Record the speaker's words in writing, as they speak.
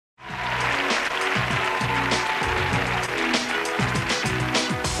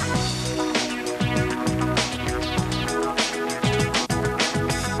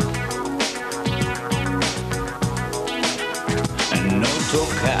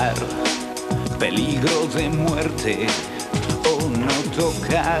peligro de muerte o no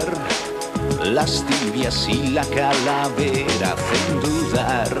tocar. Las tibias y la calavera hacen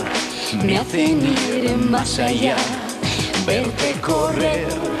dudar, me hacen ir más allá, verte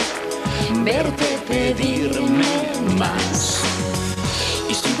correr, verte pedirme más.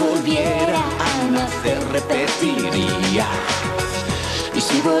 Y si volviera a nacer repetiría, y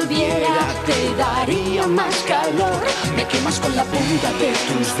si volviera te daría más calor. Me quemas con la punta de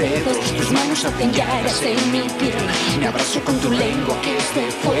tus dedos, tus manos hacen llagas en mi piel. Me abrazo con tu lengua que es de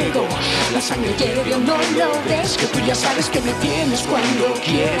fuego, la sangre hierve o no lo ves, que tú ya sabes que me tienes cuando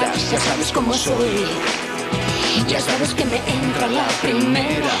quieras. Ya sabes cómo soy, ya sabes que me entra la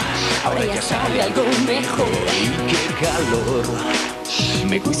primera, ahora ya sale algo mejor. Y qué calor,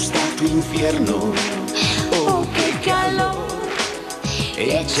 me gusta tu infierno, oh qué calor.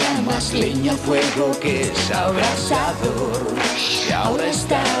 Echa más leña al fuego que es abrasador, y ahora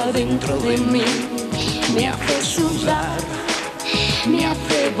está dentro de mí, me hace sudar, me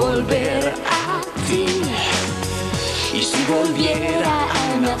hace volver a ti. Y si volviera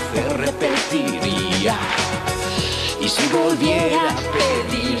a nacer repetiría, y si volviera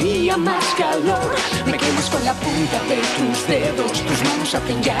pediría más calor. Me quemas con la punta de tus dedos, tus manos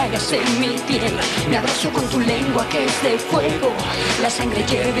hacen llagas en mi piel. Me abrazo con tu lengua que es de fuego, la sangre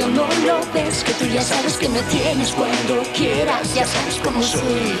hierve o no lo ves, que tú ya sabes que me tienes cuando quieras. Ya sabes cómo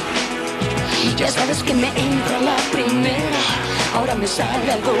soy, ya sabes que me entra la primera, ahora me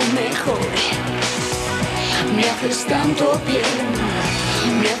sale algo mejor. Me haces tanto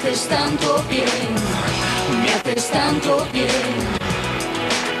bien, me haces tanto bien, me haces tanto bien.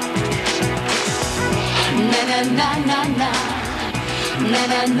 Na na na na na, na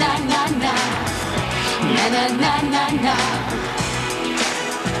na na na na, na na na na na.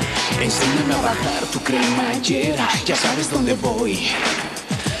 Enséñame a bajar tu cremallera, ya sabes dónde voy,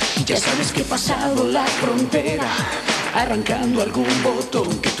 ya sabes que he pasado la frontera, arrancando algún botón,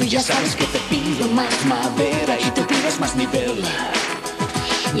 que tú ya sabes que te pido más madera y te pides más nivel.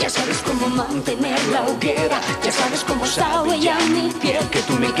 Ya sabes cómo mantener la hoguera, ya sabes cómo sabe ya mi piel, que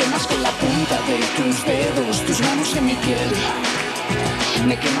tú me quemas con la punta de tus dedos, tus manos en mi piel.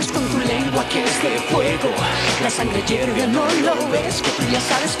 Me quemas con tu lengua que es de fuego, la sangre hierve, no lo ves, que tú ya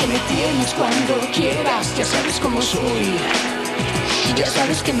sabes que me tienes cuando quieras. Ya sabes cómo soy, ya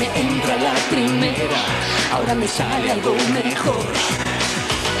sabes que me entra la primera, ahora me sale algo mejor.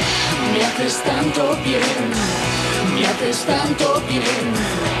 Me haces tanto bien, me haces tanto bien,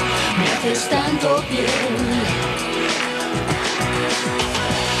 me haces tanto bien,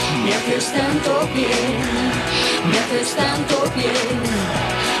 me haces tanto bien, me haces tanto bien,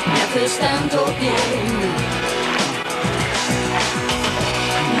 me haces tanto bien.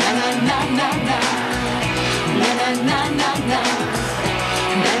 Na na na na na, na na na na na,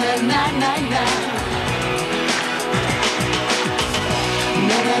 na na na na na,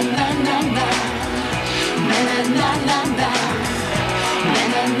 na na na na na, na na na na na, na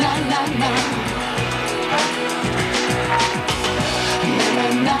na na na na.